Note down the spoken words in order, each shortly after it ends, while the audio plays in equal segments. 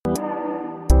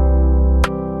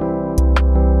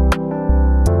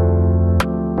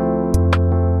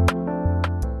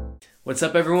What's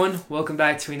up, everyone? Welcome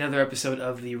back to another episode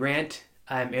of the rAnt.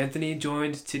 I'm Anthony,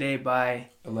 joined today by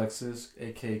Alexis,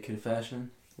 aka K.i.d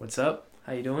Fashion. What's up?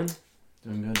 How you doing?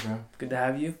 Doing good, bro. Good to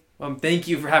have you. Thank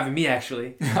you for having me,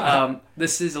 actually.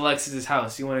 This is Alexis's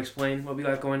house. You want to explain what we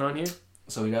got going on here?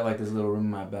 So we got like this little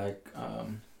room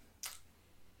in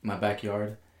my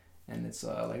backyard, and it's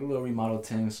like a little remodeled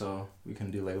thing. So we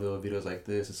can do like little videos like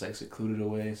this. It's like secluded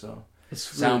away, so it's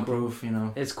really soundproof. Cool. You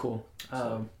know, it's cool.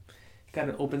 Got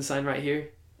an open sign right here.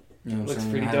 You know, what looks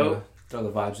I'm pretty dope. Throw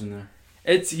the vibes in there.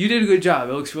 You did a good job.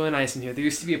 It looks really nice in here. There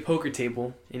used to be a poker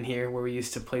table in here where we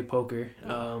used to play poker.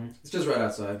 It's just right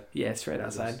outside. Yeah, it's right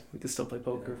outside. We could still play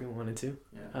poker if we wanted to.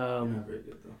 Yeah, not very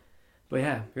good though. But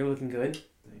yeah, you're looking good.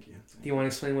 Thank you. Do you want to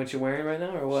explain what you're wearing right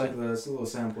now, or what? It's a little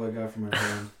sample I got from my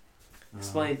friend.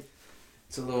 Explain.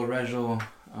 It's a little Regal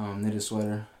knitted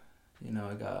sweater. You know,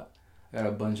 I got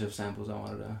a bunch of samples I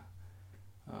wanted to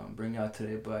bring out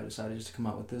today, but I decided just to come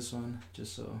out with this one,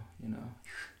 just so you know.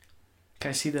 Can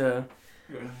I see the?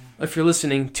 If you're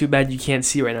listening, too bad you can't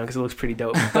see right now because it looks pretty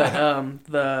dope. But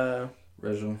the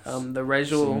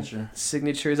Regal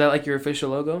signature, is that like your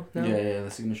official logo now? Yeah,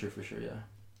 the signature for sure. Yeah.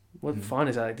 What font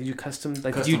is that? Like, did you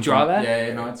did you draw font. that?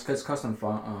 Yeah, no, it's custom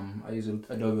font. I use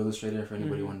Adobe Illustrator for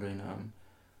anybody wondering.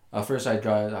 First I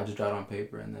just draw it on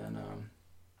paper, and then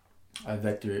I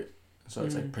vector it so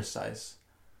it's like precise.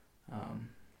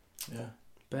 Yeah.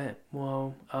 Bet.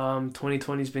 Well,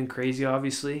 2020's been crazy,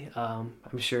 obviously.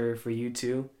 I'm sure for you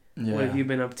too. Yeah. What have you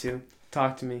been up to?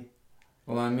 Talk to me.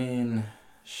 Well, I mean,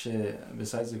 shit.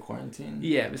 Besides the quarantine.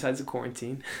 Yeah, besides the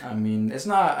quarantine. I mean, it's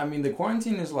not. I mean, the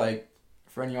quarantine is like,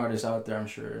 for any artists out there, I'm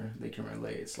sure they can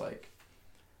relate. It's like,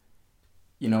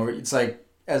 you know, it's like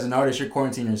as an artist, you're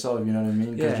quarantining yourself. You know what I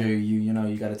mean? Because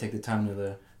you got to take the time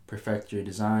to perfect your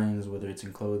designs, whether it's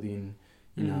in clothing.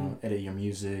 You know, edit your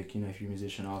music. You know, if you're a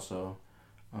musician, also.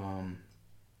 So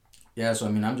I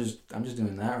mean, I'm just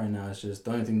doing that right now. It's just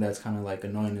the only thing that's kind of like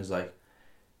annoying is like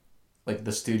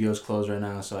the studio's closed right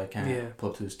now, so I can't pull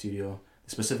up to the studio. The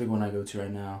specific one I go to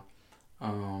right now,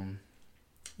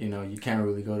 you know, you can't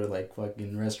really go to like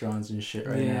fucking restaurants and shit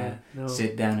right now. No.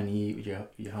 Sit down and eat with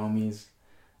your homies.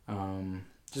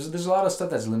 There's a lot of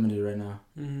stuff that's limited right now.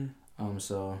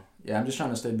 So yeah, I'm just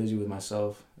trying to stay busy with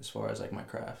myself as far as like my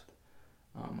craft.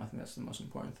 I think that's the most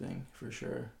important thing for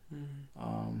sure.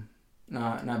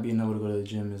 Not being able to go to the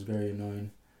gym is very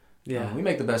annoying. Yeah, we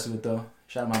make the best of it though.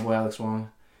 Shout out my boy Alex Wong.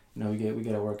 You know, we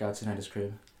get a workout tonight at his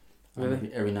crib.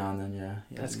 Really? Every now and then, yeah.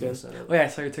 That's good. Oh yeah, I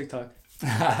saw your TikTok.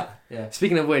 Yeah.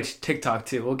 Speaking of which, TikTok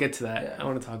too. We'll get to that. Yeah. I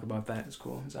want to talk about that. It's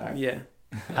cool. It's alright. Yeah,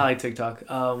 I like TikTok.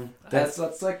 That's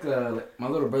like my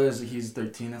little brother's. He's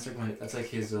 13. That's like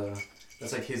his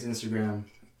Instagram.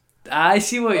 I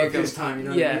see what you're going. Time, you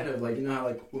know. Yeah. What I mean? Like, you know how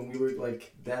like when we were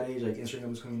like that age, like Instagram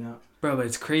was coming out. Bro, but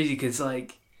it's crazy because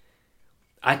like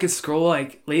I could scroll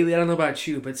like lately. I don't know about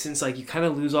you, but since like you kind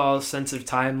of lose all sense of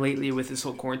time lately with this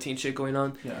whole quarantine shit going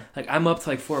on. Yeah. Like I'm up to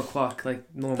like 4:00 like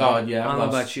normal. Oh yeah. I don't know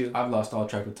about you. I've lost all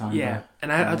track of time. Yeah, bro.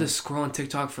 And I just scroll on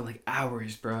TikTok for like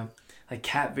hours, bro. Like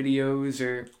cat videos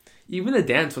or even the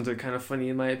dance ones are kind of funny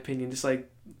in my opinion. Just like.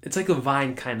 It's like a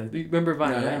Vine kind of. You remember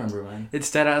Vine, right? Yeah, I remember Vine. It's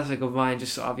that as like a Vine,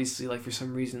 just obviously like for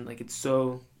some reason like it's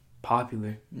so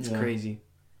popular. It's crazy.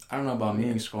 I don't know about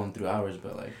me scrolling through hours,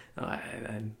 but like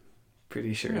I'm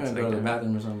pretty sure it's like go to the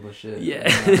bathroom or something, but shit. Yeah.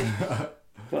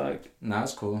 Fuck. Nah,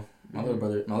 it's cool. My little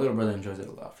brother enjoys it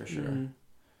a lot for sure.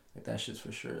 Like that shit's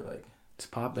for sure. Like it's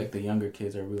popular. Like the younger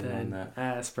kids are really on that.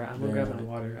 Bro. I'm gonna grab my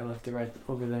water. I left it right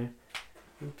over there.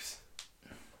 Oops.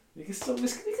 We can still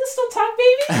talk,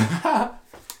 baby.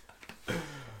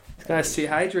 Gotta stay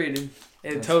hydrated.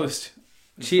 And toast.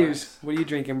 Cheers. Facts. What are you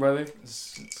drinking, brother?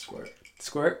 Squirt.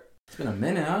 Squirt? It's been a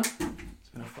minute, huh? It's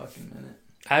been a fucking minute.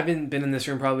 I haven't been in this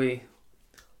room probably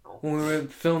when we were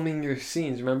filming your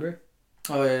scenes, remember?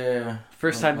 Oh, yeah.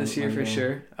 First time this year for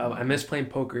sure. I miss playing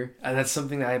poker. And that's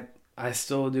something that I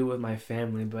still do with my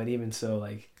family. But even so,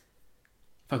 like,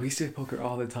 fuck, we used to play poker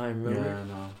all the time, remember? Yeah, I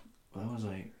know. Well, that was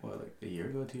like, a year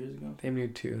ago, 2 years ago? Damn near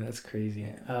 2. That's crazy.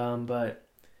 Yeah. But...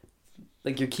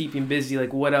 like you're keeping busy,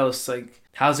 like what else? Like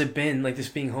how's it been? Like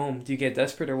just being home. Do you get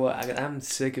desperate or what? I'm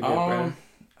sick of it, bro.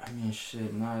 I mean,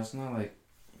 shit. Nah, it's not like,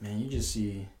 man. You just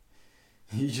see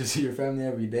your family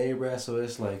every day, bro. So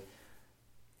it's like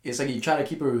you try to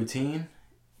keep a routine.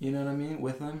 You know what I mean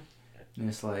with them, and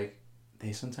it's like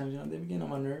they sometimes they begin on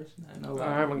my nerves. I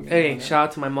know. Hey, shout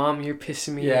out to my mom. You're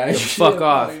pissing me the fuck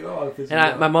off.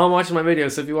 And my mom watches my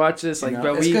videos, so if you watch this, like,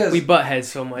 bro, we butt heads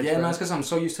so much. Yeah, bro. No, it's because I'm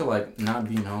so used to like not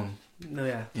being home. No,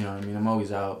 yeah. You know what I mean? I'm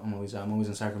always out. I'm always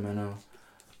in Sacramento.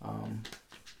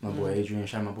 My boy Adrian.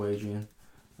 Shout out my boy Adrian,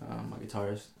 my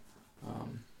guitarist.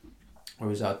 where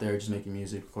he's out there just making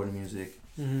music, recording music.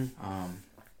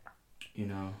 You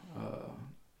know,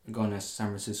 going to San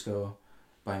Francisco,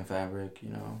 buying fabric. You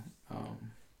know,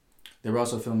 they were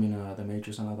also filming The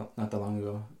Matrix not that long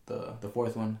ago, the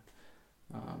fourth one.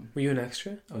 Were you an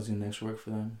extra? I was doing extra work for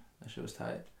them. That shit was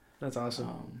tight. That's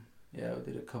awesome. Yeah,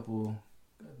 we did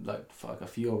a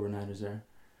few overnighters there.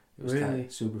 It was really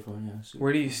tight. Super fun. Yeah. Super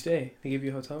Where do you stay? They give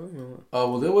you a hotel room or what?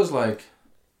 Oh well, it was.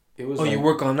 Oh, you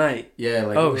work all night. Yeah.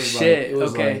 Like. Oh shit.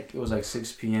 Okay. It was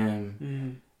 6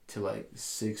 p.m. To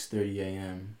 6:30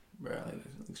 a.m. Bro,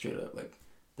 like straight up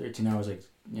 13 hours.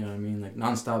 You know what I mean?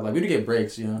 Nonstop. We do get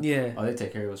breaks. You know. Yeah. Oh, they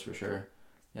take care of us for sure.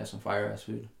 Yeah, some fire ass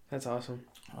food. That's awesome.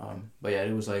 But yeah,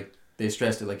 it was they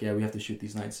stressed it we have to shoot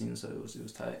these night scenes, so it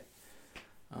was tight.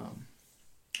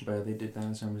 But they did that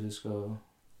in San Francisco.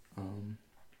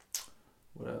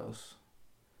 What else?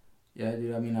 Yeah,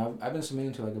 dude. I mean, I've been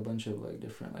submitting to a bunch of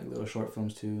different little short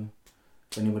films too.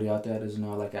 If anybody out there doesn't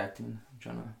know I like acting, I'm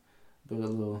trying to build a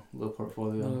little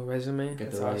portfolio, a little resume.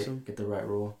 Get awesome. Get the right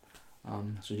role.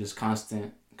 So just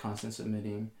constant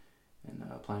submitting and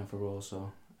applying for roles.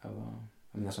 So I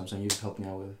mean that's what I'm saying. You just helped me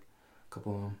out with a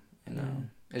couple of them, and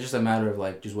it's just a matter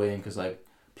of just waiting because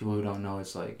people who don't know,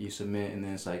 it's you submit and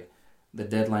then it's the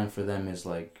deadline for them is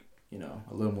you know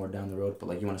a little more down the road,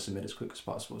 but you want to submit as quick as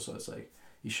possible. So it's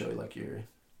you show your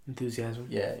enthusiasm.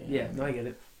 Yeah. Yeah. No, I get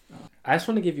it. I just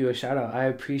want to give you a shout out. I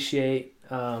appreciate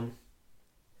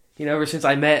you know, ever since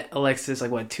I met Alexis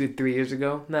 2-3 years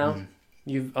ago now,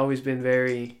 you've always been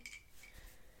very,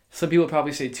 some people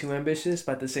probably say too ambitious,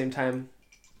 but at the same time,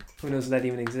 who knows if that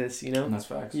even exists, you know? And that's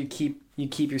facts. You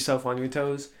keep yourself on your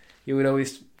toes. You would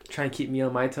always try and keep me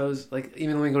on my toes.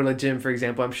 Even when we go to the gym, for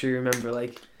example, I'm sure you remember,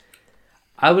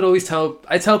 I would always tell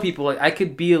people, I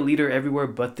could be a leader everywhere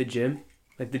but the gym.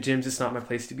 The gym's just not my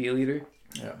place to be a leader.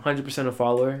 Yeah. 100% a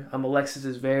follower. Alexis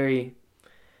is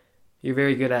you're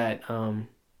very good at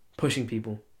pushing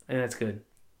people, and that's good.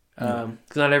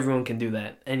 Because not everyone can do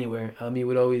that anywhere. You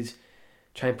would always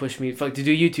try and push me to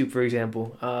do YouTube, for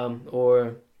example,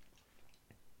 or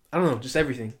I don't know, just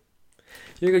everything.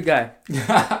 You're a good guy.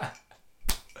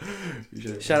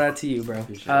 Shout out to you, bro.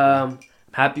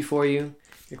 Happy for you.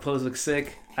 Your clothes look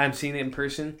sick. I'm seeing it in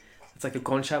person. It's like a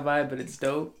concha vibe, but it's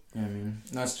dope. Yeah, I mean,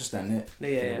 no, it's just that knit. Yeah.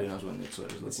 Everybody knows what knit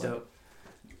sweaters look it's dope.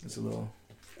 It's a little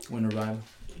winter vibe.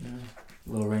 Yeah. A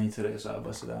little rainy today, so I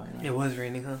busted out. You know? It was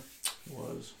raining, huh? It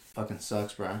was. Fucking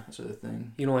sucks, bro. That's the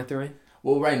thing. You don't like the rain?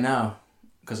 Well, right now,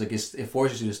 because it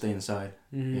forces you to stay inside.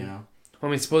 Mm-hmm. You know. Well,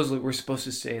 I mean, supposedly we're supposed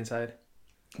to stay inside.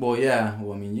 Well, yeah.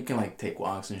 Well, I mean, you can take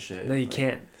walks and shit. No, you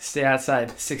can't. Stay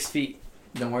outside. 6 feet.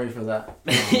 Don't worry for that.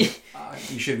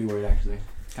 You should be worried, actually.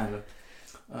 Kind of.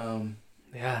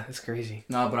 Yeah, that's crazy.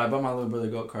 No, but I bought my little brother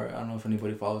go-kart. I don't know if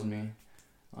anybody follows me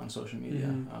on social media.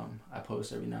 Mm-hmm. I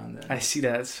post every now and then. I see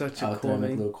that. It's such a out cool there, thing.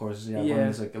 make little courses. Yeah, one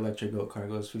is electric go-kart,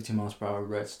 goes 15 miles per hour,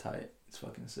 Brett's tight. It's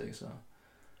fucking sick. So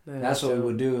that's what we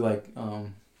would do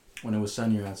when it was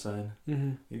sunnier outside.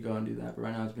 Mm-hmm. You'd go and do that. But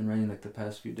right now it's been raining the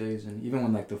past few days, and even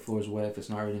when the floor's wet, if it's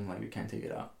not raining, we can't take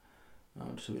it out,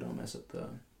 just so we don't mess up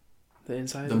the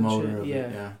inside, the motor of it.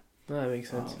 Yeah. No, that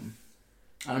makes sense.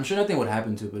 And I'm sure nothing would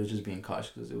happen to it, but it's just being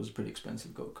cautious because it was a pretty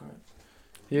expensive go-kart.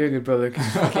 You're a good brother.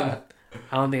 Cause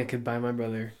I don't think I could buy my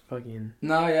brother fucking.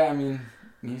 No, yeah, I mean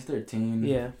he's 13.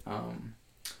 Yeah.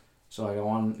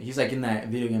 So he's in that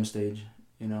video game stage,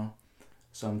 you know.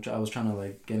 So I was trying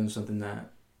to get him something that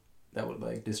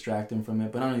would distract him from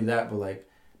it. But not only that, but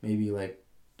maybe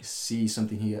see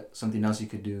something else he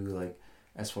could do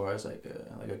as far as a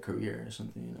career or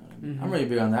something, you know what I mean? Mm-hmm. I'm really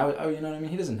big on that. You know what I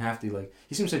mean? He doesn't have to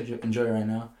he seems to enjoy it right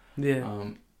now. Yeah.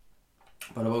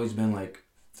 But I've always been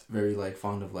very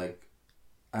fond of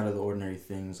out of the ordinary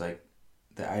things that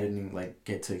I didn't even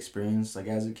get to experience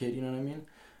as a kid, you know what I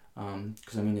mean?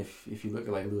 Because I mean if you look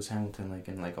at Lewis Hamilton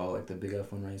and all the big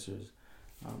F1 racers,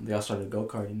 they all started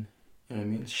go-karting. You know what I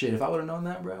mean? Shit, if I would have known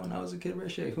that, bro, when I was a kid, bro,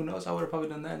 shit, who knows? I would have probably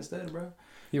done that instead, bro.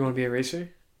 You want to be a racer?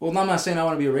 Well, I'm not saying I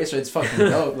want to be a racer. It's fucking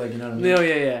dope, you know what I mean? No,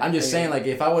 yeah. I'm just saying,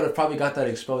 if I would have probably got that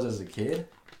exposed as a kid,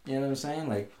 you know what I'm saying?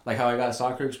 Like how I got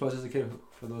soccer exposed as a kid.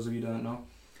 For those of you who don't know,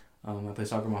 I played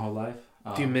soccer my whole life.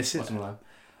 Do you miss it? My life.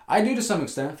 I do to some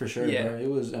extent, for sure. Yeah. Bro. It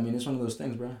was. I mean, it's one of those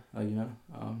things, bro.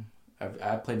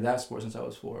 I played that sport since I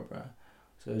was 4, bro.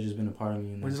 So it's just been a part of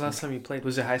me. When's the last time you played?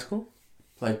 Was it high school?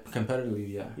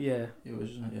 Competitively, yeah. Yeah. It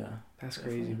was. Yeah. That's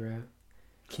crazy, bro.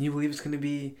 Can you believe it's gonna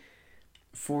be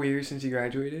 4 years since you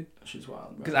graduated? She's wild,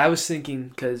 bro. Because I was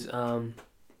thinking, it's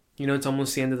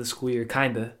almost the end of the school year,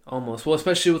 kinda, almost. Well,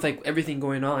 especially with everything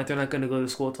going on, they're not gonna go to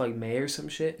school till May or some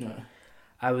shit. Yeah.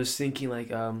 I was thinking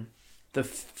the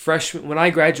freshman when I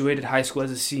graduated high school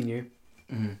as a senior,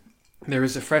 mm-hmm. there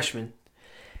was a freshman,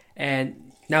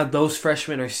 And now those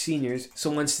freshmen are seniors. So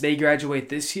once they graduate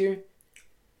this year,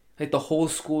 like the whole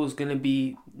school is gonna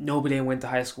be nobody I went to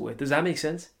high school with. Does that make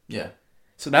sense? Yeah.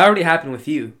 So that already happened with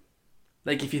you.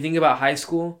 Like if you think about high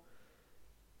school,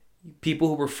 people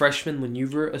who were freshmen when you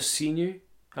were a senior,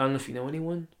 I don't know if you know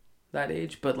anyone that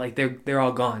age, but like they're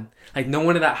all gone. Like no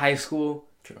one in that high school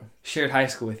shared high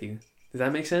school with you. Does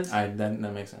that make sense? That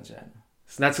makes sense, yeah.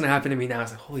 So that's gonna happen to me now.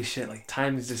 It's like, holy shit, like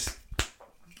time is just...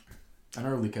 I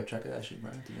never really kept track of that shit,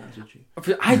 bro, to be honest with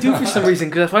you. I do for some reason,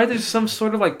 because I find there's some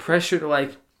sort of like pressure to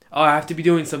like, oh, I have to be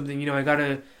doing something, you know, I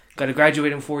gotta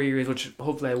graduate in 4 years, which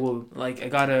hopefully I will. Like I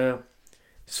gotta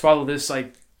just follow this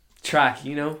like track,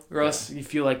 you know, or else you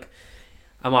feel like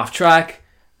I'm off track,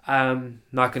 I'm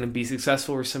not gonna be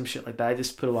successful or some shit like that. I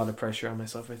just put a lot of pressure on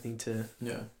myself, I think, to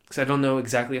because I don't know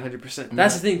exactly 100%.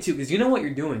 That's the thing too, because you know what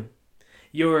you're doing.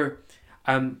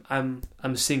 I'm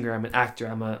a singer. I'm an actor.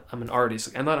 I'm an artist.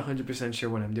 Like, I'm not 100% sure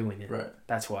what I'm doing yet. Right.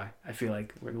 That's why I feel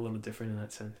like we're a little different in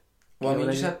that sense. Well, I mean,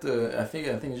 you just have to. I think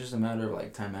it's just a matter of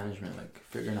like time management, like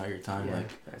figuring out your time. Yeah,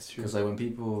 like that's true. Because like when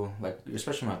people like,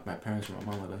 especially my parents or my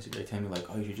mom, like they tell me like,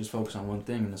 oh, you should just focus on one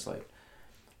thing, and it's like,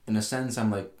 in a sense,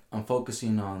 I'm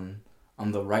focusing on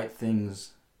the right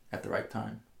things at the right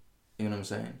time. You know what I'm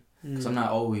saying? Because I'm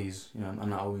not always, I'm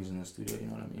not always in the studio. You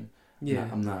know what I mean? Yeah.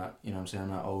 I'm not, you know what I'm saying? I'm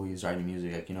not always writing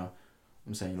music. Like,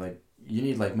 I'm saying like you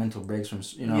need like mental breaks from,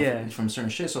 from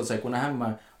certain shit. So it's like when I have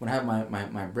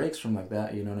my breaks from like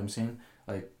that, you know what I'm saying?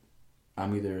 Like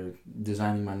I'm either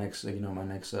designing my next, like, my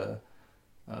next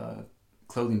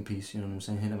clothing piece, you know what I'm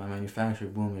saying? Hitting my manufacturer,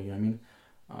 boom, you know what I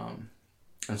mean?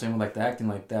 And same with like the acting,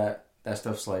 like that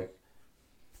stuff's like,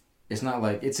 it's not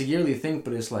like, it's a yearly thing,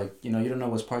 but it's like, you don't know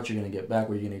what parts you're going to get back,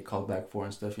 what you're going to get called back for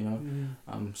and stuff,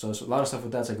 So it's a lot of stuff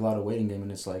with that's like a lot of waiting game, and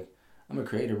it's like, I'm a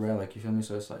creator, bro, like, you feel me?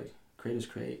 So it's like, creators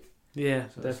create. Yeah,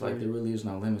 so definitely. It's like, there really is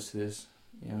no limits to this,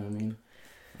 you know what I mean?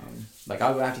 Like,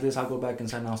 after this, I'll go back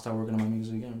inside and I'll start working on my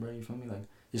music again, bro, you feel me? Like,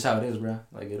 just how it is, bro.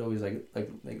 Like, it always, like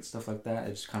stuff like that,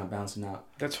 it's just kind of bouncing out.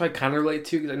 That's why I kind of relate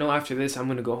to, because I know after this, I'm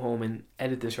going to go home and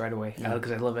edit this right away,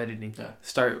 because I love editing. Yeah.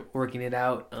 Start working it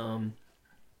out.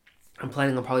 I'm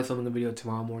planning on probably filming a video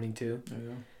tomorrow morning too. There you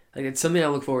go. Like, it's something I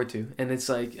look forward to, and it's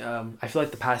like I feel like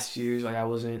the past years, like I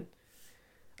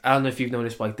don't know if you've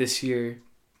noticed, but like this year,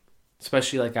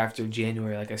 especially like after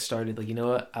January, like I started like, you know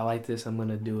what, I like this, I'm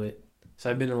gonna do it.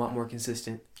 So I've been a lot more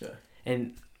consistent. Yeah.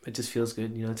 And it just feels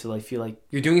good, to like feel like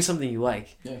you're doing something you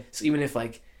like. Yeah. So even if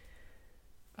like,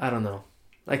 I don't know,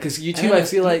 like, cause YouTube, I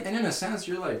feel like, and in a sense,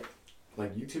 you're like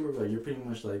YouTuber, like you're pretty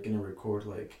much like gonna record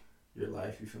like your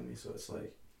life. You feel me? So it's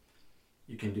like,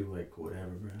 you can do like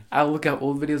whatever, bro. I'll look at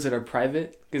old videos that are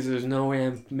private because there's no way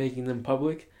I'm making them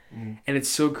public. And it's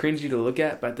so cringy to look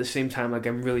at, but at the same time, like,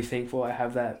 I'm really thankful I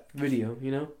have that video,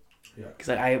 Yeah. Because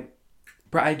like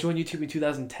I joined YouTube in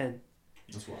 2010.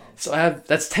 That's wild. So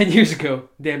that's 10 years ago.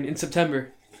 Damn, in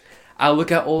September. I'll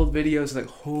look at old videos and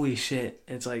like, holy shit.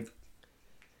 It's like,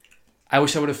 I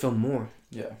wish I would have filmed more.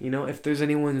 Yeah. If there's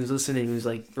anyone who's listening who's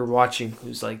like, or watching,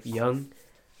 who's like young,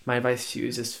 my advice to you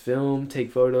is just film,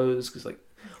 take photos, because like,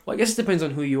 well, I guess it depends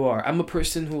on who you are. I'm a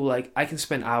person who like, I can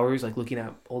spend hours like looking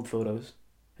at old photos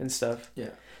and stuff. Yeah.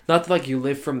 Not that like you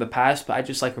live from the past, but I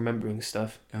just like remembering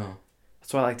stuff. Oh.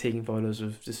 That's why I like taking photos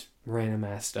of just random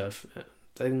ass stuff.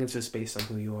 I think it's just based on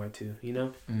who you are too,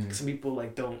 Some people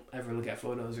like don't ever look at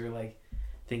photos or like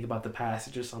think about the past.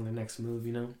 It's just on their next move,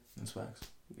 That's facts.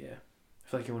 Yeah. I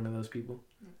feel like you're one of those people.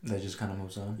 That just kind of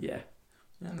moves on. Yeah.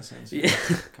 Yeah, in a sense. Yeah.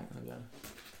 Kind of, yeah.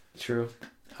 True.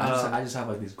 I just have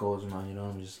like these goals in mind,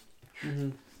 I'm just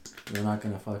they're not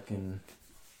gonna fucking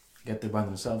get there by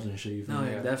themselves and shit. No,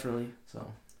 yeah, definitely.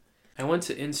 So I went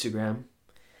to Instagram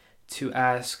to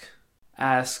ask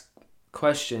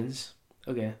questions.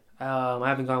 Okay. I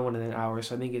haven't gone one in an hour,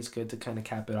 so I think it's good to kind of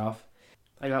cap it off.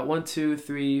 I got 1, 2,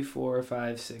 3, 4,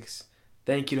 5, 6.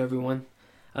 Thank you to everyone.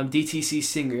 I'm DTC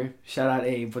Singer. Shout out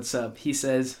Abe. What's up? He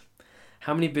says,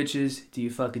 how many bitches do you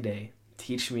fuck a day?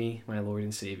 Teach me, my Lord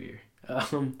and Savior.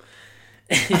 Well,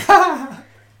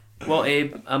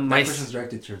 Abe, my question's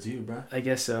directed towards you, bro. I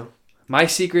guess so. My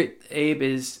secret, Abe,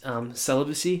 is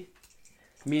celibacy,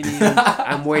 meaning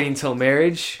I'm waiting till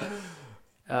marriage.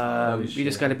 You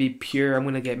just gotta be pure. I'm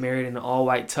gonna get married in an all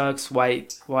white tux,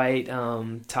 white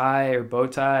tie or bow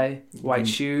tie, white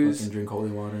shoes. Drink holy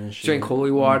water and shit. Drink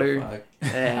holy water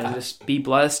and just be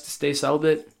blessed. Stay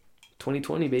celibate.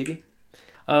 2020, baby.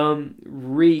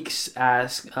 Reeks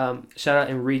asks, shout out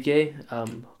Enrique,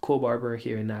 cool barber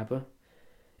here in Napa.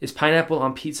 Is pineapple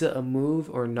on pizza a move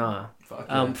or nah?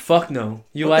 Fuck no.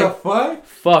 You what like? The fuck?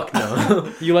 Fuck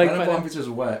no. You like pineapple on pizza is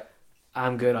wet.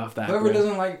 I'm good off that. Whoever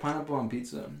doesn't like pineapple on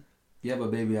pizza, you have a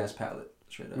baby ass palate.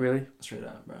 Straight up. Really? Straight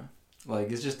up, bro.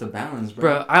 Like, it's just the balance, bro.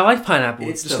 Bro, I like pineapple.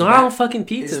 It's just not on fucking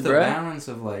pizza, bro. It's the balance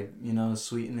of, like, you know,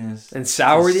 sweetness. And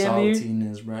sour, damn near.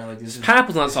 Saltiness, bro. Like, it's just,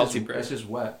 pineapple's not salty, bro. It's just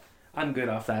wet. I'm good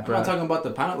off that, bro. I'm not talking about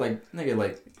the pineapple, like, nigga,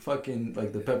 like, fucking,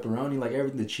 like, the pepperoni, like,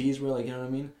 everything, the cheese, bro, like, you know what I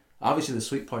mean? Obviously, the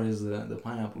sweet part is the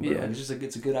pineapple, bro. Yeah. Like, it's just,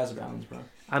 it's a good-ass balance, bro.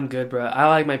 I'm good, bro. I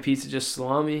like my pizza just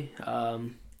salami.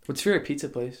 What's your favorite pizza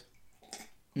place?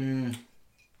 I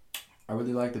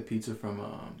really like the pizza from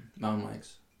Mountain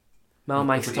Mike's. Mountain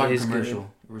Mike's is commercial. good.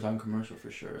 We're talking commercial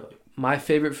for sure. Like, my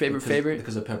favorite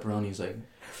because the pepperoni's like.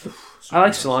 I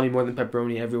like salami more than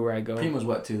pepperoni everywhere I go. Prima's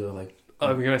what too though, like.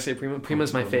 Oh, we're gonna say Prima.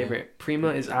 Prima's my favorite. Prima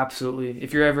is absolutely.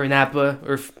 If you're ever in Napa,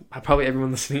 or probably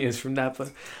everyone listening is from Napa,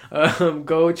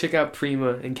 go check out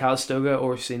Prima in Calistoga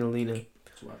or St. Helena.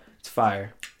 It's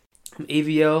fire.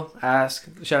 AVL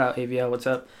shout out AVL. What's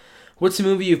up? What's the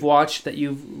movie you've watched that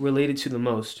you've related to the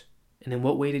most, and in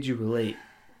what way did you relate?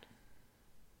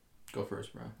 Go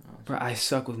first, bro. Bro, I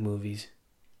suck with movies.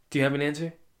 Do you have an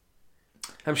answer?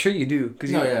 I'm sure you do.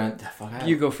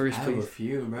 You go first, please. I have a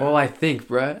few, bro. Well, I think,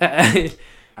 bro. I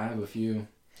have a few.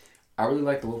 I really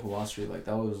like The Wolf of Wall Street. Like,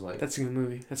 that was like... That's a good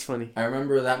movie. That's funny. I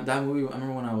remember that movie. I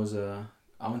remember when I was... I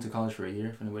went to college for a year,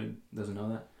 if anybody doesn't know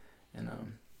that.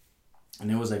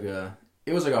 And it was like a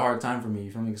hard time for me,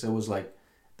 you feel me? Because it was like...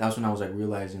 That's when I was like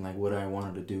realizing like what I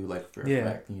wanted to do, like, for a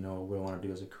fact, you know, what I want to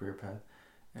do as a career path.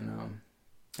 And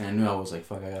I knew I was like,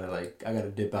 fuck, I gotta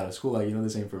dip out of school, like, you know,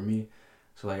 this ain't for me.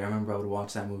 So like I remember I would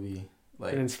watch that movie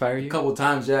like a couple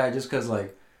times, just cause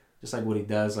like what he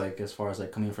does, like, as far as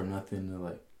like coming from nothing to,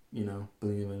 like, you know,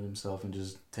 believing in himself and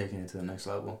just taking it to the next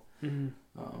level. Mm-hmm.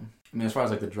 I mean, as far as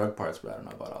like the drug parts, but I don't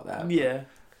know about all that. Yeah.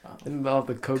 And all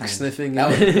the coke sniffing. That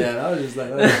was just like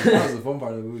that was the fun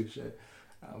part of the movie, shit.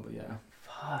 But yeah.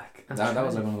 Fuck. That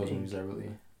was like one of those movies I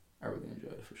really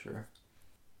enjoyed for sure.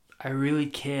 I really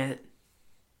can't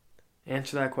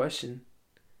answer that question.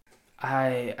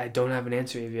 I don't have an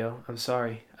answer, AVL. I'm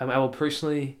sorry. I will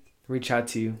personally reach out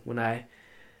to you when I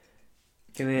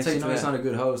get an answer. So, you know, he's not a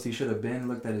good host. He should have been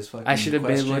looked at his fucking I should have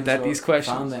been looked at these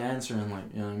questions. Found the answer and, like,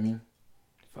 you know what I mean?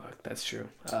 Fuck, that's true.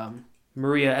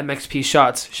 Maria, MXP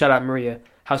Shots. Shout out, Maria.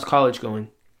 How's college going?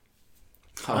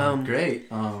 Great.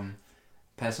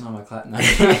 Passing on my class.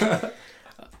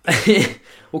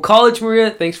 Well, college,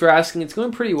 Maria, thanks for asking. It's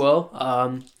going pretty well.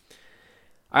 I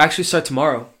actually start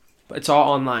tomorrow, but it's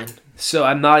all online. So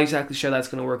I'm not exactly sure that's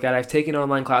going to work out. I've taken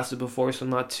online classes before, so I'm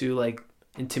not too, like,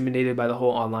 intimidated by the whole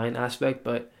online aspect,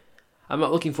 but I'm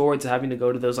not looking forward to having to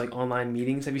go to those, like, online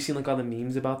meetings. Have you seen, like, all the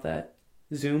memes about that?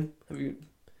 Zoom?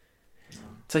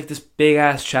 It's like this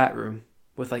big-ass chat room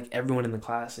with, like, everyone in the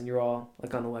class, and you're all,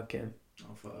 like, on the webcam.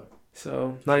 Oh, fuck.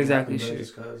 So, not exactly sure.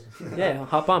 Yeah,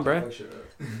 hop on, bro.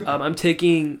 I'm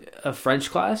taking a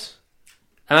French class.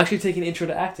 I'm actually taking Intro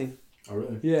to Acting. Oh,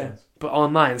 really? Yeah. Nice. But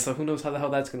online, so who knows how the hell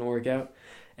that's going to work out.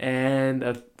 And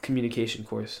a communication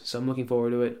course. So I'm looking forward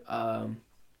to it. I'm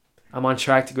on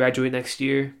track to graduate next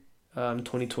year,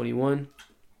 2021.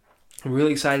 I'm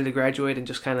really excited to graduate and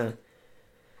just kind of...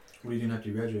 What are you doing after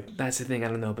you graduate? That's the thing, I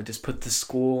don't know, but just put the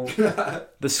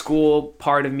school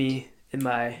part of me in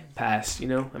my past, you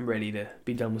know? I'm ready to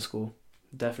be done with school.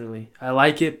 Definitely. I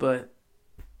like it, but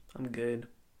I'm good.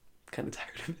 Kind of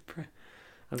tired of it, bro.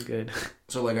 I'm good.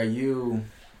 So, like, are you...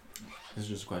 This is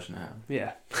just a question I have.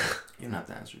 Yeah. You don't have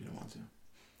to answer if you don't want to.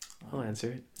 I'll answer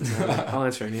it. I'll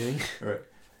answer anything. Right.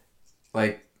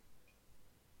 Like,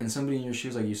 and somebody in your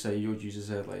shoes, like you said, you just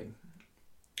said, like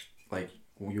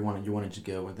you want to just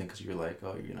get one thing because you're like,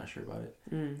 oh, you're not sure about it.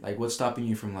 Mm. Like, what's stopping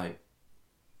you from, like,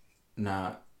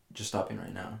 not just stopping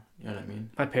right now? You know what I mean?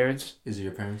 My parents. Is it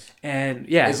your parents? And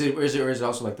yeah. Is it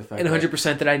also like the fact? And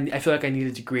 100% that I feel like I need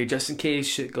a degree just in case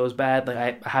shit goes bad.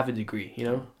 Like, I have a degree, you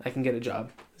know. I can get a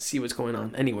job, see what's going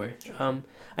on anywhere.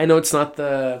 I know it's not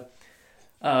the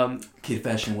kid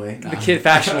fashion way. The kid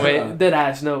fashion way that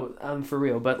has no for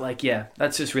real, but like, yeah,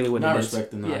 that's just really what it is. I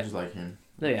respect them. Yeah. I just like him.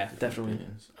 No, yeah, definitely.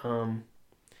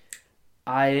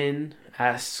 Ian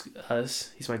asks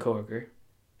us. He's my coworker.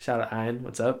 Shout out Ian.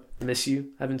 What's up? I miss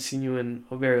you. I haven't seen you in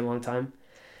a very long time.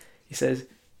 He says,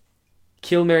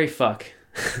 "Kill, marry, fuck."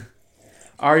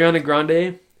 Ariana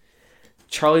Grande,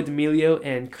 Charlie D'Amelio,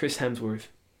 and Chris Hemsworth.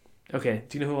 Okay,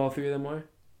 do you know who all three of them are?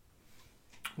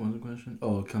 What was the question?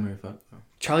 Oh, kill, marry, fuck. Oh.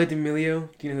 Charlie D'Amelio.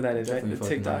 Do you know who that is, definitely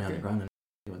right? The TikToker.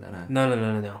 Ariana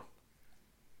Grande. No.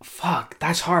 Fuck,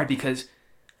 that's hard because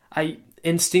I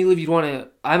instinctively want to.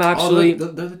 I'm absolutely. The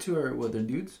other two are what? They're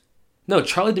dudes. No,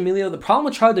 Charlie D'Amelio. The problem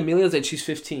with Charlie D'Amelio is that she's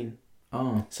 15.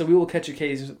 Oh. So we will catch a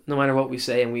case no matter what we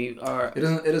say, and we are. It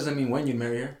doesn't mean when you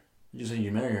marry her. You just say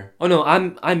you marry her. Oh no,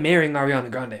 I'm marrying Ariana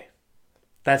Grande.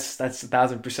 That's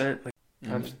 1,000%. Like,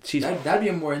 That'd be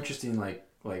a more interesting like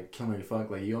kill, marry, fuck.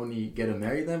 Like you only get to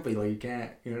marry them, but like you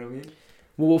can't. You know what I mean?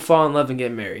 We'll fall in love and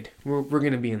get married. We're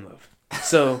gonna be in love.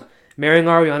 So marrying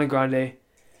Ariana Grande.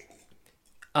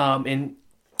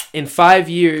 In 5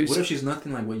 years. What if she's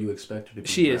nothing like what you expect her to be?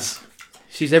 She is.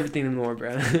 She's everything and more,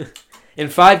 bro. In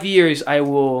 5 years, I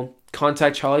will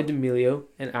contact Charlie D'Amelio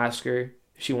and ask her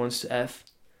if she wants to F.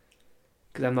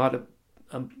 Because I'm not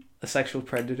a sexual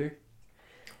predator.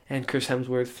 And Chris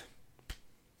Hemsworth.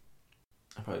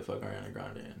 I'll probably fuck Ariana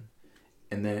Grande.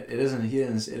 And then it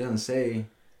doesn't say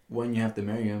when you have to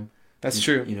marry him. That's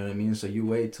true. You know what I mean? So you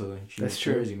wait till she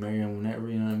matures, you marry him whenever,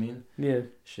 you know what I mean? Yeah.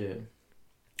 Shit.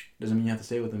 Doesn't mean you have to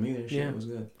stay with him either. Shit, yeah. It was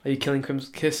good. Are you killing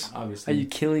Kiss? Obviously. Are you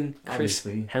killing Chris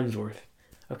Hemsworth?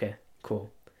 Okay, cool.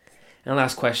 And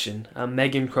last question.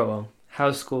 Megan Crowell.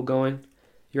 How's school going?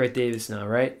 You're at Davis now,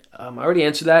 right? I already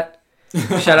answered that.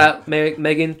 Shout out,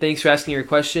 Megan. Thanks for asking your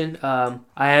question. I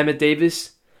am at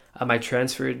Davis. I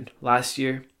transferred last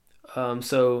year.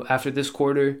 So after this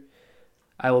quarter,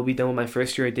 I will be done with my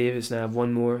first year at Davis. And I have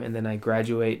one more, and then I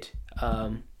graduate.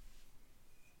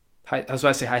 I was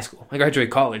about to say high school. I graduate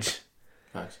college.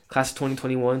 Nice. Class of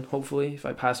 2021, hopefully, if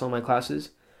I pass all my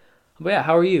classes. But yeah,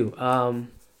 how are you?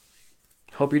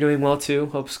 Hope you're doing well too.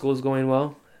 Hope school's going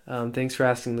well. Thanks for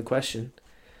asking the question.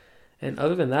 And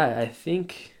other than that, I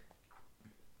think...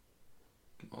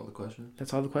 All the questions?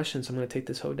 That's all the questions. I'm going to take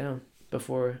this hoe down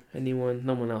before no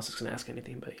one else is going to ask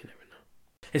anything, but you never know.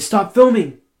 And stop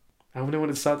filming! I don't know when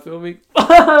to stop filming.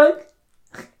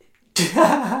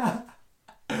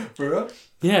 For real?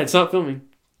 Yeah, it's not filming.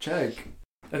 Check.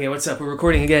 Okay, what's up? We're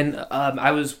recording again.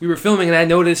 We were filming and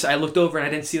I looked over and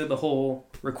I didn't see the whole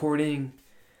recording.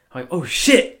 I'm like, oh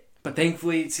shit! But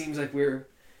thankfully, it seems like we're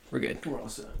good. We're all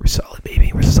set. We're solid,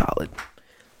 baby. We're solid.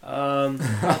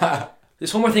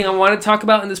 There's one more thing I want to talk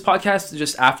about in this podcast,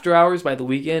 just After Hours by The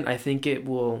Weeknd. I think it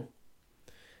will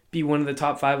be one of the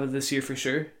top 5 of this year for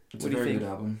sure. It's a very good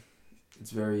album.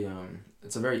 It's a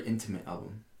very intimate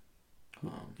album.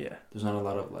 Yeah. There's not a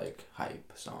lot of like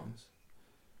hype songs.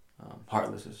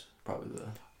 Heartless is probably the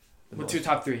What's your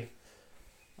top 3?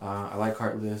 I like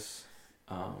Heartless.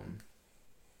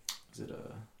 Is it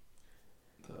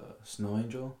the Snow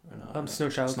Angel or no? Snow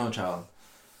Child. Snow Child.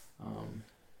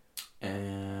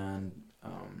 And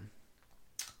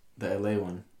the LA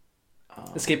one.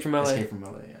 Escape from LA. Escape from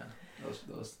LA. Yeah.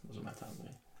 Those are my top 3.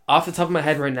 Off the top of my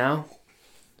head right now,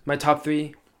 my top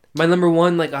 3. My number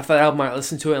 1, like off that album, I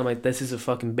listened to it. I'm like, this is a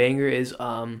fucking banger. Is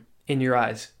In Your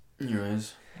Eyes. In Your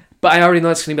Eyes. But I already know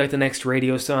it's gonna be like the next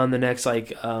radio song, the next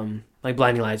like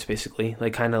Blinding Lights, basically,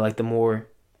 like kind of like the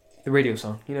radio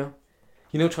song. You know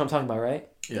what I'm talking about, right?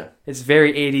 Yeah. It's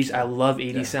very 80s. I love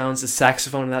 80s sounds. The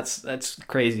saxophone, that's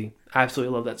crazy. I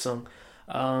absolutely love that song.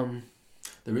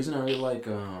 The reason I really like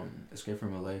Escape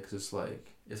from LA because it's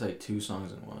like 2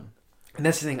 songs in one. And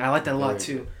that's the thing. I like that a lot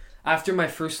too. After my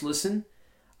first listen,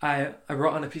 I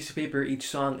wrote on a piece of paper each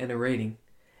song and a rating.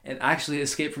 And actually,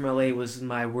 Escape from LA was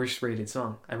my worst rated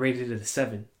song. I rated it a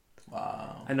 7.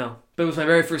 Wow. I know. But it was my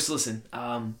very first listen.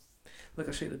 Look,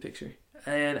 I'll show you the picture.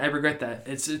 And I regret that.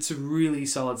 It's a really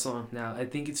solid song now. I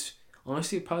think it's,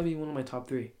 honestly, probably one of my top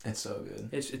 3. It's so good.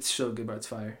 It's so good, but it's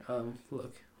fire.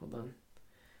 Look, hold on.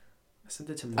 I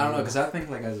sent it to me. I don't know, because I think,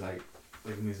 as a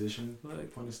musician, point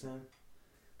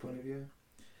of view.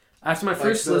 After my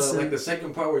first listen, the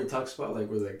second part where he talks about where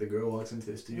the girl walks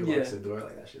into the studio, locks the door,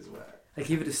 that shit's whack. I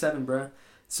gave it a 7, bro.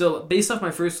 So based off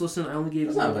my first listen, I only gave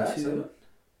it 1, 2,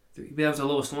 3. But that was the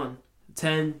lowest one.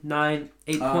 10, 9,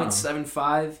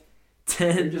 8.75,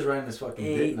 10. You're just writing this fucking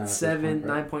 8, 7,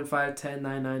 9.5, 10,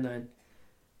 9, 9,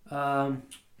 9.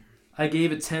 I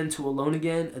gave a 10 to Alone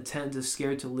Again, a 10 to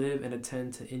Scared to Live, and a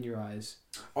 10 to In Your Eyes.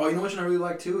 Oh, you know what I really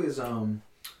like too is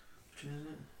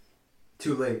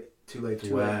Too Late. Too Late,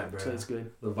 bro. So it's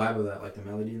good. The vibe of that, the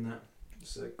melody in that,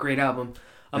 sick. Great album.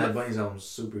 Bad Bunny's album's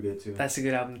super good too. That's a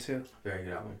good album too. Very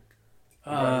good album.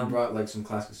 He brought some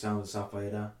classic sounds of South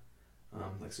Baida,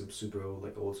 some super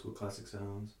old school classic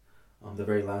sounds. The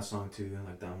very last song too,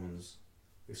 that one's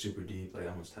super deep.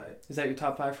 That one's tight. Is that your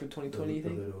top 5 for 2020? You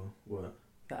think? What?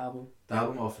 The album. The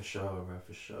album, oh for sure, bro,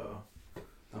 for sure.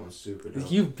 That one's super dope.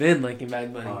 You've been liking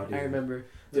Bad Bunny. I remember.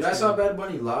 Dude, I saw Bad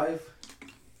Bunny live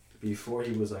before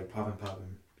he was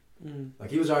popping.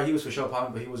 He was for sure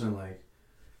popping, but he wasn't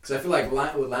because I feel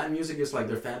with Latin music, it's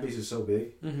their fan base is so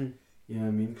big. Mm-hmm. You know what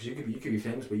I mean? Because you could be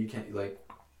famous, but you can't you know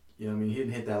what I mean? He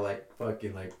didn't hit that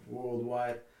fucking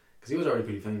worldwide because he was already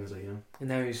pretty famous, And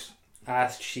now he's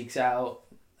ass cheeks out,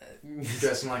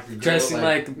 dressing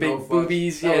like big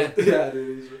boobies, yeah. Yeah,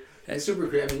 dude. It's super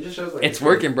creative. I mean, it just shows like it's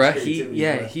working, bro.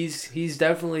 He's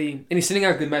definitely, and he's sending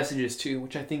out good messages too,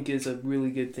 which I think is a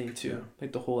really good thing too. Yeah.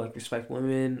 Like the whole like respect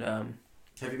women.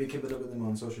 Have you been keeping up with him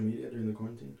on social media during the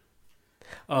quarantine?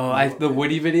 Oh, the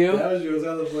Woody video. That was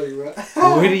hella funny, bro.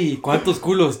 Woody, ¿cuántos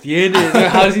culos tienes?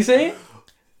 How does he say it?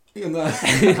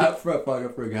 I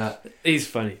forgot. He's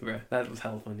funny, bro. That was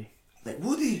hella funny. Like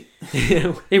Woody.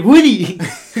 Hey Woody.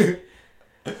 That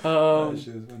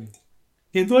shit was funny.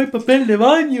 Que no hay papel de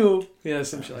baño. Yeah,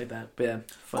 some shit like that. But yeah,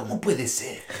 fun. ¿Cómo puede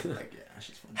ser? Like, yeah,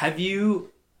 she's funny. Have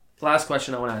you? Last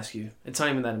question I want to ask you. It's not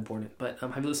even that important, but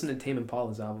have you listened to Tame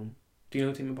Impala's album? Do you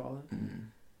know Tame Impala?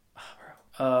 Oh,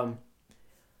 bro.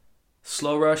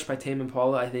 Slow Rush by Tame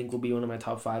Impala, I think, will be one of my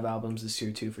top 5 albums this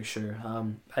year too, for sure.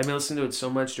 I've been listening to it so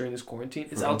much during this quarantine.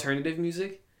 It's alternative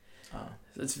music. Oh.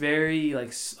 It's very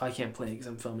like I can't play it because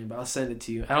I'm filming, but I'll send it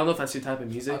to you. I don't know if that's your type of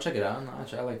music. I'll check it out.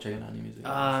 I like checking out new music.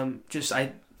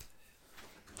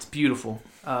 It's beautiful.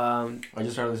 I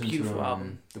just started listening to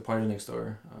album. The Party Next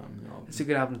Door. It's a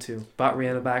good album too. Brought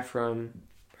Rihanna back from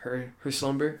her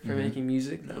slumber for making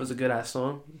music. That was a good ass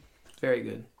song. Very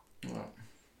good. Wow.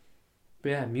 But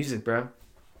yeah, music, bro.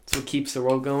 It's what keeps the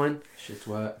world going. Shit's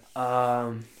wet.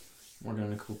 Working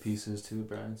on the cool pieces too,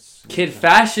 bro. K.i.d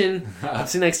Fashion. I'm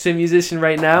sitting next to a musician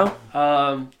right now.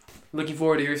 Looking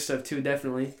forward to your stuff too,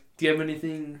 definitely. Do you have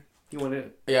anything you want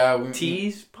to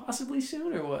tease possibly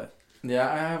soon or what? Yeah,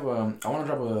 I have. I want to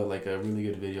drop a really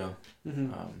good video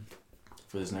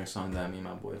for this next song that me and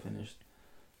my boy finished.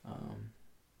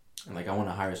 And like I want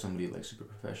to hire somebody like super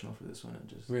professional for this one and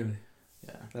just really.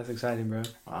 Yeah, that's exciting, bro.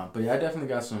 But yeah, I definitely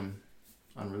got some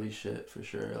unreleased shit for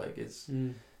sure. Like it's,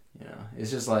 you know, it's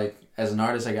just like as an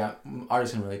artist,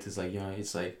 artists can relate to this. Like, you know,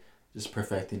 it's like just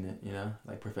perfecting it. You know,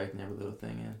 like perfecting every little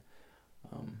thing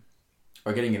and,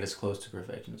 or getting it as close to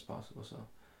perfection as possible. So,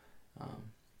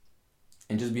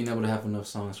 and just being able to have enough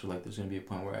songs for like there's gonna be a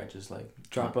point where I just like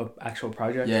drop a actual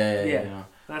project. Yeah. You know,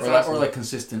 that's or like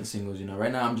consistent singles. You know,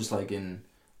 right now I'm just like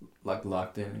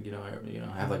locked in. You know, I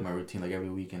have like my routine like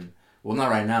every weekend. Well,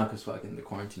 not right now because fucking the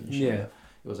quarantine and shit. Yeah. It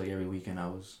was like every weekend I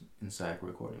was in SAC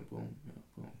recording. Boom,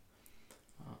 boom.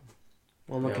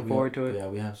 Well, I'm looking forward to it. Yeah,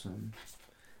 we have some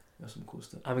cool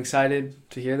stuff. I'm excited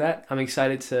to hear that. I'm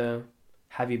excited to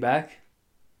have you back,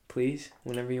 please,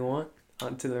 whenever you want,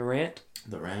 onto the rant.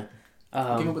 The rant.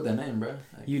 I came up with that name, bro.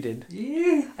 You did.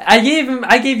 Yeah. I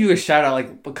gave you a shout out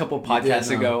like a couple podcasts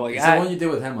ago. Like it's the one you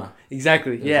did with Hema.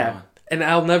 Exactly. Yeah. And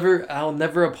I'll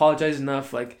never apologize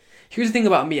enough. Like. Here's the thing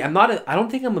about me. I don't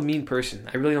think I'm a mean person.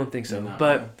 I really don't think so. No,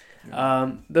 but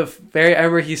I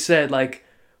remember he said like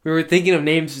we were thinking of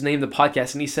names to name the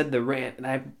podcast, and he said the rant,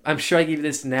 and I'm sure I gave you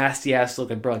this nasty ass look,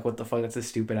 like bro, like what the fuck? That's a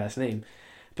stupid ass name.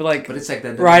 But it's like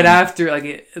that right after like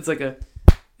it's like it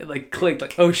like clicked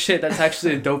like oh shit, that's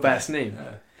actually a dope ass name.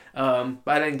 But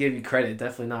I didn't give you credit.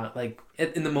 Definitely not. Like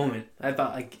in the moment, I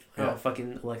thought like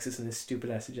fucking Alexis and his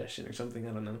stupid ass suggestion or something.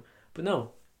 I don't know. But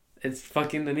no. It's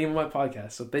fucking the name of my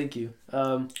podcast, so thank you.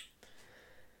 I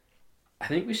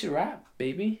think we should wrap,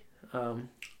 baby. I'm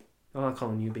not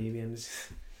calling you baby. I'm just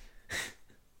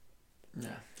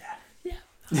yeah.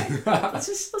 Let's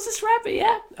just wrap it.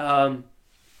 Yeah.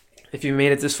 If you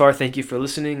made it this far, thank you for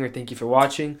listening or thank you for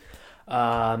watching.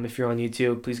 If you're on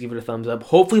YouTube, please give it a thumbs up.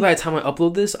 Hopefully, by the time I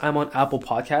upload this, I'm on Apple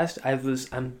Podcast.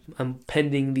 I'm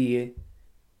pending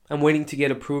I'm waiting to get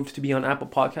approved to be on Apple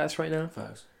Podcast right now.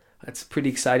 Facts. That's pretty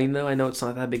exciting, though. I know it's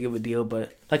not that big of a deal,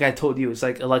 but like I told you, it's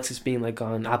like Alexis being like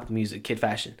on Apple Music, K.i.d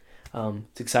Fashion.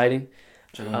 It's exciting.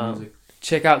 Check out music.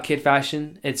 Check out K.i.d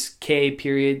Fashion. It's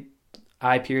K.i.d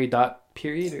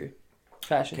or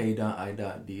fashion.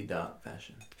 K.i.d.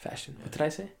 Fashion. Fashion. What did I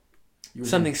say?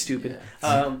 Something stupid.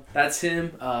 Yeah. That's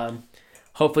him.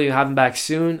 Hopefully you'll have him back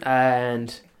soon,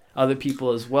 and other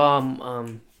people as well.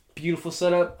 Beautiful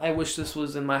setup. I wish this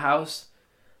was in my house,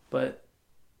 but.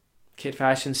 K.i.d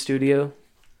Fashion Studio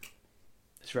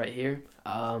is right here.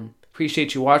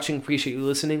 Appreciate you watching. Appreciate you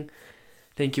listening.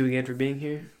 Thank you again for being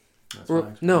here.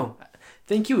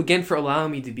 Thank you again for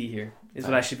allowing me to be here. Is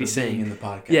what I should be saying in the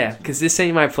podcast. Yeah, because this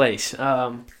ain't my place.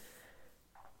 I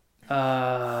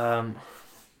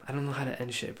don't know how to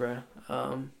end shit, bro.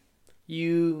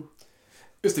 You.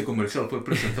 Este comercial fue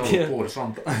presentado por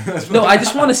Santa. No, I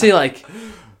just want to say like,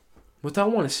 what do I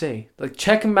want to say? Like,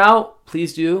 check him out,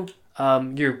 please do.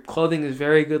 Your clothing is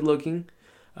very good looking.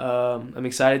 I'm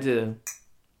excited to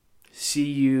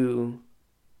see you.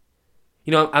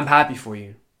 You know, I'm happy for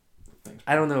you. Thanks.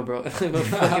 I don't know, bro.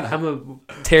 I'm a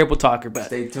terrible talker, but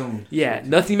stay tuned. Yeah,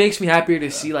 nothing makes me happier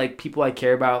to see like people I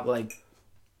care about like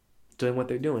doing what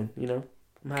they're doing. You know,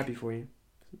 I'm happy for you.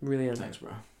 Really am. Thanks,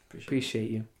 bro. Appreciate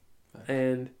you, Thanks.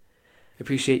 And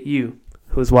appreciate you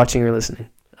who's watching or listening.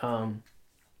 All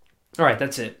right,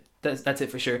 that's it. That's it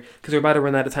for sure. Because we're about to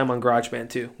run out of time on GarageBand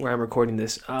too, where I'm recording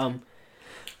this.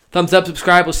 Thumbs up,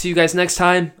 subscribe. We'll see you guys next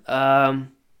time.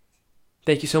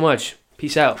 Thank you so much.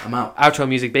 Peace out. I'm out. Outro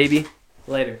music, baby.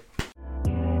 Later.